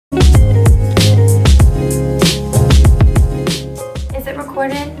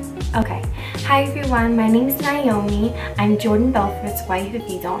recording? Okay. Hi everyone, my name is Naomi. I'm Jordan Belford's wife if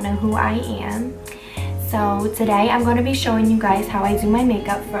you don't know who I am. So today I'm going to be showing you guys how I do my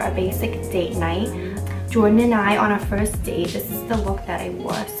makeup for a basic date night. Jordan and I on our first date, this is the look that I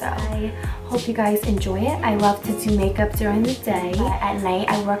wore, so I hope you guys enjoy it. I love to do makeup during the day, but at night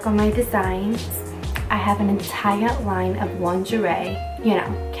I work on my designs. I have an entire line of lingerie, you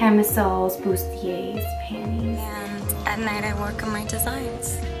know, camisoles, bustiers, panties. And at night I work on my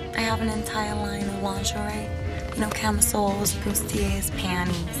designs. I have an entire line of lingerie, you know, camisoles, bustiers,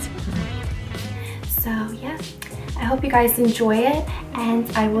 panties. So yeah, I hope you guys enjoy it and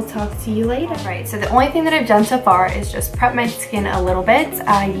I will talk to you later. Alright, so the only thing that I've done so far is just prep my skin a little bit.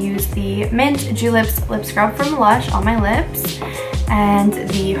 I use the Mint Juleps lip scrub from Lush on my lips and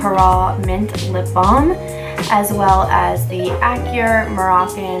the Hurrah Mint lip balm, as well as the Acure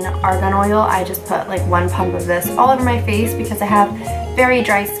Moroccan Argan Oil. I just put like 1 pump of this all over my face because I have very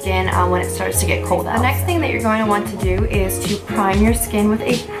dry skin when it starts to get cold out. The next thing that you're going to want to do is to prime your skin with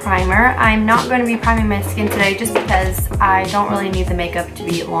a primer. I'm not going to be priming my skin today just because I don't really need the makeup to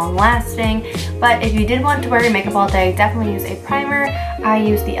be long lasting, but if you did want to wear your makeup all day, definitely use a primer. I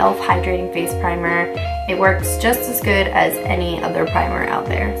use the e.l.f. Hydrating Face Primer. It works just as good as any other primer out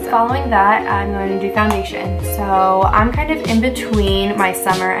there. So following that, I'm going to do foundation. So I'm kind of in between my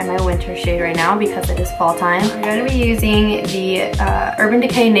summer and my winter shade right now because it is fall time. I'm going to be using the Urban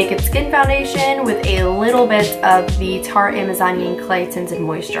Decay Naked Skin Foundation with a little bit of the Tarte Amazonian Clay Tinted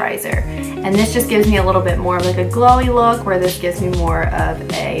Moisturizer. And this just gives me a little bit more of like a glowy look, where this gives me more of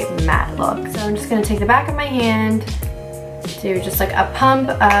a matte look. So I'm just going to take the back of my hand, do just like a pump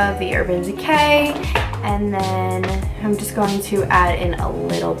of the Urban Decay, and then I'm just going to add in a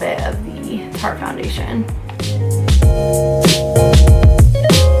little bit of the Tarte foundation.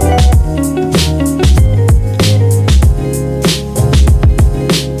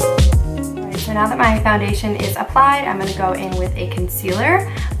 Alright, so now that my foundation is applied, I'm going to go in with a concealer.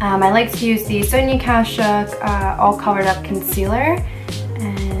 I like to use the Sonia Kashuk All Covered Up Concealer,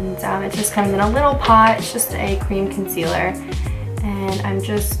 and it just comes in a little pot. It's just a cream concealer. And I'm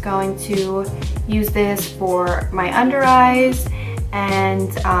just going to use this for my under eyes,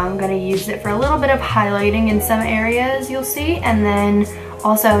 and I'm going to use it for a little bit of highlighting in some areas you'll see, and then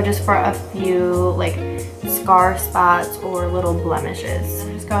also just for a few like scar spots or little blemishes.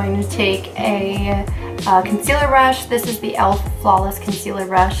 I'm just going to take a concealer brush. This is the e.l.f. Flawless Concealer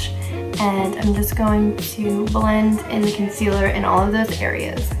Brush, and I'm just going to blend in the concealer in all of those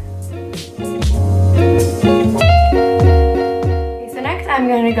areas. I'm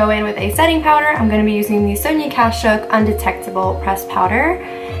going to go in with a setting powder. I'm going to be using the Sonia Kashuk Undetectable Pressed Powder,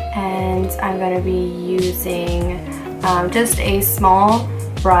 and I'm going to be using just a small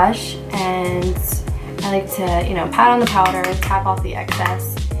brush, and I like to, you know, pat on the powder, tap off the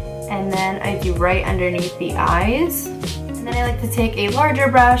excess, and then I do right underneath the eyes. And then I like to take a larger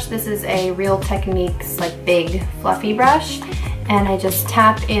brush. This is a Real Techniques like big fluffy brush, and I just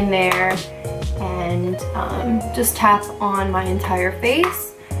tap in there and just tap on my entire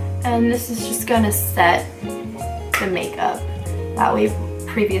face, and this is just gonna set the makeup that we've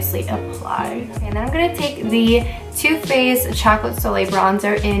previously applied. Okay, and then I'm gonna take the Too Faced Chocolate Soleil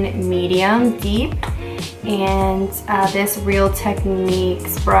Bronzer in medium deep, and this Real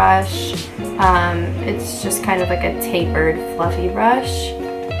Techniques brush, it's just kind of like a tapered fluffy brush,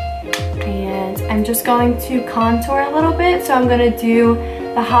 and I'm just going to contour a little bit. So I'm gonna do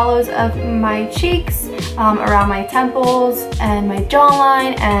the hollows of my cheeks, around my temples and my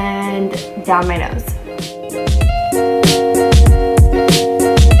jawline, and down my nose.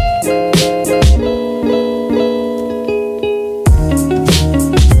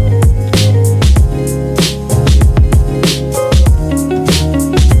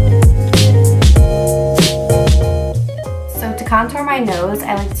 So to contour my nose,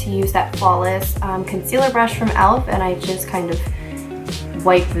 I like to use that Flawless concealer brush from e.l.f. and I just kind of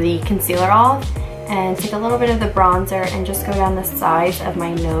wipe the concealer off and take a little bit of the bronzer and just go down the sides of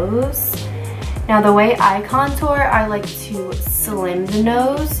my nose. Now the way I contour, I like to slim the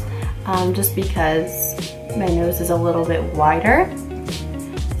nose just because my nose is a little bit wider.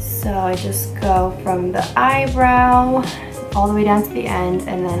 So I just go from the eyebrow all the way down to the end,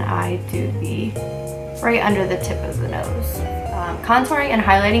 and then I do the right under the tip of the nose. Contouring and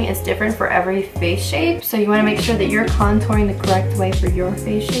highlighting is different for every face shape, so you want to make sure that you're contouring the correct way for your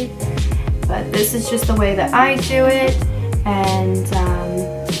face shape. But this is just the way that I do it, and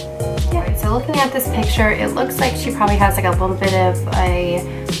yeah. So looking at this picture, it looks like she probably has like a little bit of a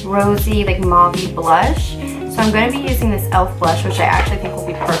rosy, like mauve-y blush. So I'm going to be using this e.l.f. blush, which I actually think will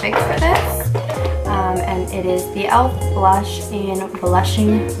be perfect for this. And It is the e.l.f. blush in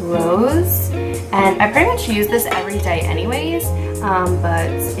Blushing Rose. And I pretty much use this every day anyways, but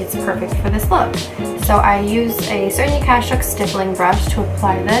it's perfect for this look. So I use a Sonia Kashuk stippling brush to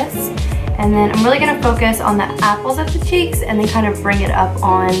apply this. And then I'm really going to focus on the apples of the cheeks and then kind of bring it up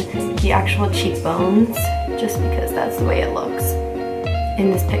on the actual cheekbones, just because that's the way it looks in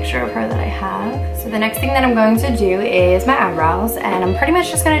this picture of her that I have. So the next thing that I'm going to do is my eyebrows, and I'm pretty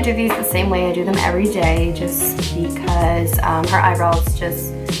much just going to do these the same way I do them every day, just because her eyebrows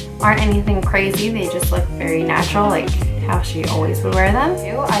just aren't anything crazy. They just look very natural, like how she always would wear them.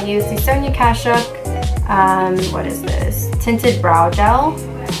 I use the Sonia Kashuk, what is this? Tinted Brow Gel.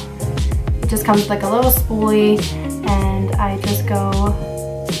 It just comes with like a little spoolie, and I just go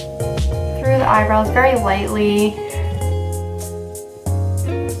through the eyebrows very lightly.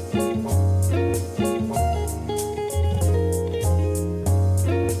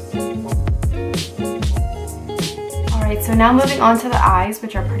 Alright, so now moving on to the eyes,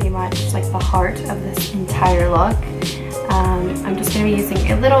 which are pretty much like the heart of this entire look. I'm just going to be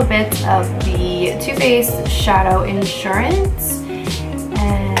using a little bit of the Too Faced Shadow Insurance,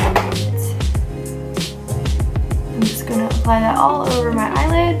 and I'm just going to apply that all over my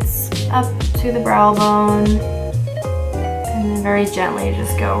eyelids, up to the brow bone, and then very gently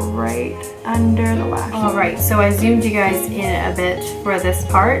just go right under the lash. Alright, so I zoomed you guys in a bit for this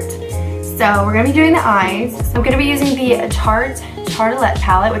part. So we're going to be doing the eyes. So I'm going to be using the Tartelette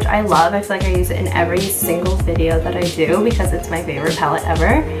palette, which I love. I feel like I use it in every single video that I do because it's my favorite palette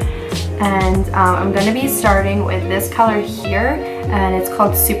ever. And I'm going to be starting with this color here, and it's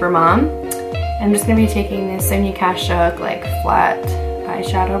called Super Mom. I'm just going to be taking this Sonia Kashuk like flat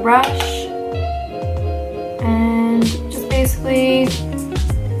eyeshadow brush and just basically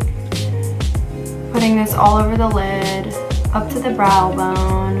putting this all over the lid, up to the brow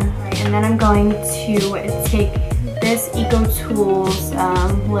bone. And then I'm going to take this Eco Tools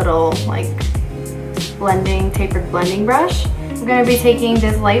little like tapered blending brush. I'm going to be taking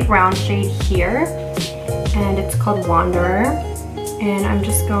this light brown shade here, and it's called Wanderer. And I'm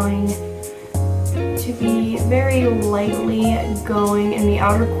just going to be very lightly going in the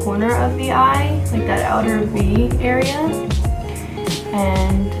outer corner of the eye, like that outer V area,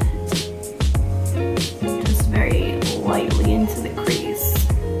 and just very lightly into the crease.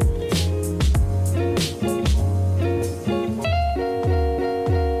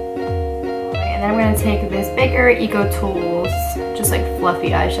 And then I'm going to take this bigger Eco Tools, just like fluffy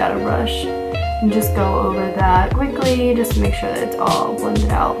eyeshadow brush, and just go over that quickly just to make sure that it's all blended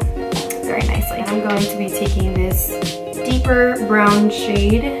out very nicely. And I'm going to be taking this deeper brown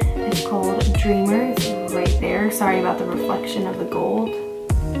shade. It's called Dreamer. It's right there. Sorry about the reflection of the gold.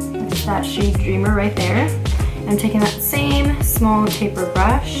 It's that shade Dreamer right there. And I'm taking that same small taper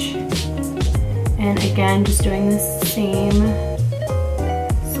brush, and again just doing the same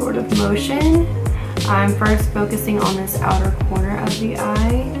sort of motion. I'm first focusing on this outer corner of the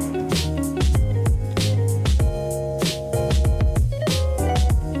eye.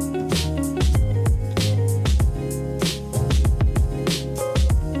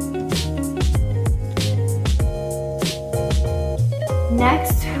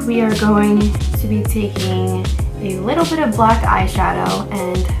 Next, we are going to be taking a little bit of black eyeshadow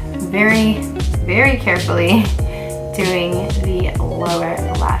and very, very carefully doing the lower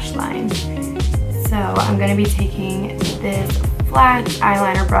lash line. So I'm going to be taking this flat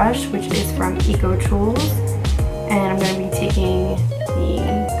eyeliner brush, which is from Eco Tools, and I'm going to be taking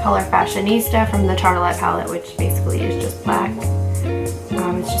the color Fashionista from the Tartelette palette, which basically is just black.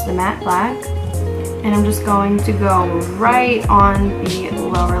 It's just a matte black, and I'm just going to go right on the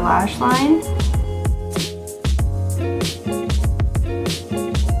lower lash line.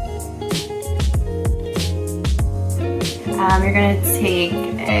 You're going to take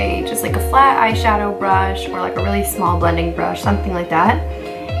just like a flat eyeshadow brush or like a really small blending brush, something like that.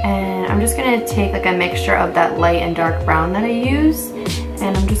 And I'm just going to take like a mixture of that light and dark brown that I use.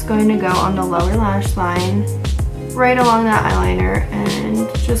 And I'm just going to go on the lower lash line, right along that eyeliner,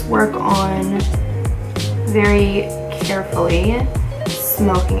 and just work on very carefully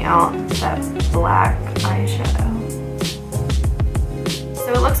smoking out that black eyeshadow.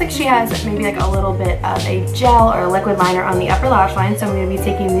 So it looks like she has maybe like a little bit of a gel or a liquid liner on the upper lash line. So I'm going to be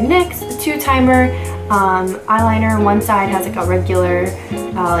taking the NYX 2-timer eyeliner. One side has like a regular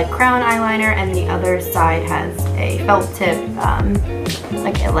like crown eyeliner, and the other side has a felt tip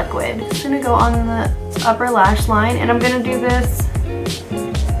like a liquid. Just going to go on the upper lash line, and I'm going to do this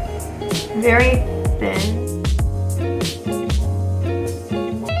very thin.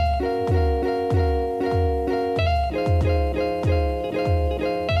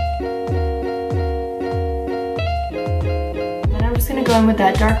 go in with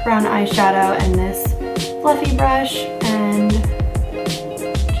that dark brown eyeshadow and this fluffy brush and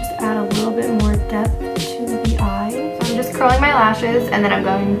just add a little bit more depth to the eye. So I'm just curling my lashes and then I'm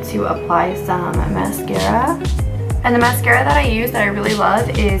going to apply some mascara. And the mascara that I use that I really love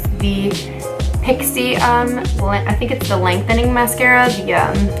is the Pixie, I think it's the lengthening mascara.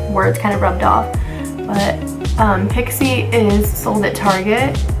 The words kind of rubbed off. But Pixie is sold at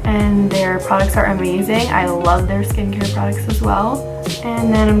Target and their products are amazing. I love their skincare products as well.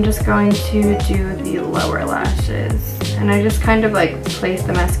 And then I'm just going to do the lower lashes. And I just kind of like place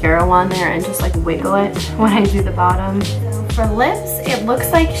the mascara wand there and just like wiggle it when I do the bottom. So for lips, it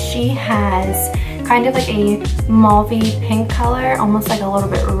looks like she has kind of like a mauvey pink color, almost like a little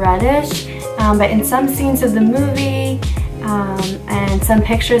bit reddish. But in some scenes of the movie and some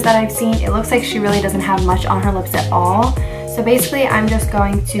pictures that I've seen, it looks like she really doesn't have much on her lips at all. So basically I'm just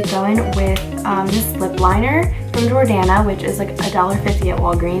going to go in with this lip liner from Jordana, which is like $1.50 at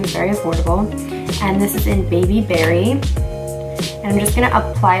Walgreens, very affordable. And this is in Baby Berry. And I'm just going to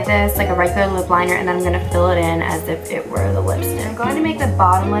apply this like a regular lip liner and then I'm going to fill it in as if it were the lipstick. I'm going to make the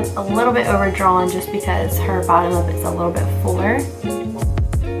bottom lip a little bit overdrawn just because her bottom lip is a little bit fuller.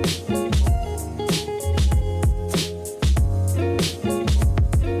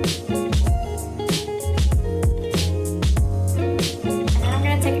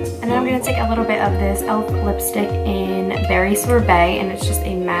 I'm going to take a little bit of this e.l.f. lipstick in Berry Sorbet, and it's just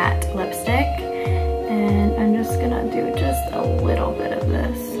a matte lipstick. And I'm just going to do just a little bit of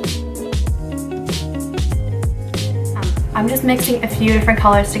this. I'm just mixing a few different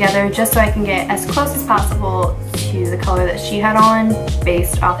colors together just so I can get as close as possible to the color that she had on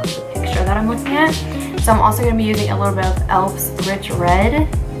based off of the picture that I'm looking at. So I'm also going to be using a little bit of e.l.f.'s Rich Red.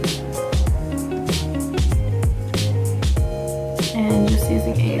 And just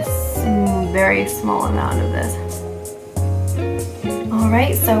using a very small amount of this.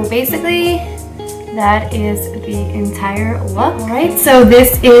 Alright, so basically that is the entire look. Alright, so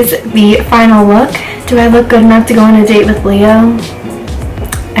this is the final look. Do I look good enough to go on a date with Leo?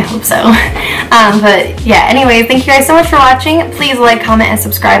 I hope so. But yeah, anyway, thank you guys so much for watching. Please like, comment, and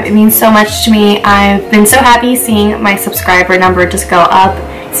subscribe. It means so much to me. I've been so happy seeing my subscriber number just go up.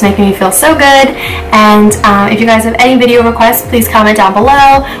 It's making me feel so good. And if you guys have any video requests, please comment down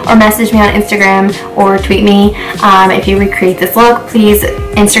below or message me on Instagram or tweet me. If you recreate this look, please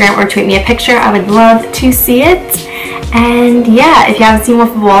Instagram or tweet me a picture. I would love to see it. And yeah, if you haven't seen Wolf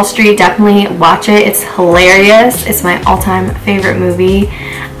of Wall Street, definitely watch it. It's hilarious. It's my all-time favorite movie.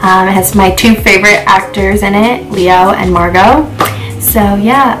 It has my two favorite actors in it, Leo and Margot. So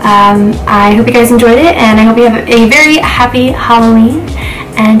yeah, I hope you guys enjoyed it, and I hope you have a very happy Halloween.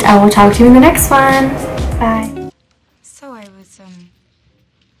 And I will talk to you in the next one. Bye. So I was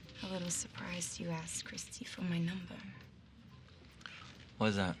a little surprised you asked Christy for my number.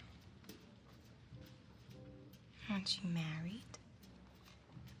 What's that? Aren't you married?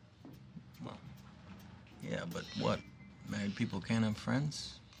 Well, yeah, but what? Married people can't have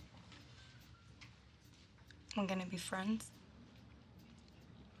friends? We're gonna be friends?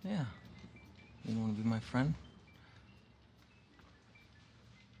 Yeah. You wanna be my friend?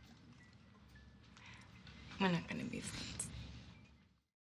 We're not gonna be friends.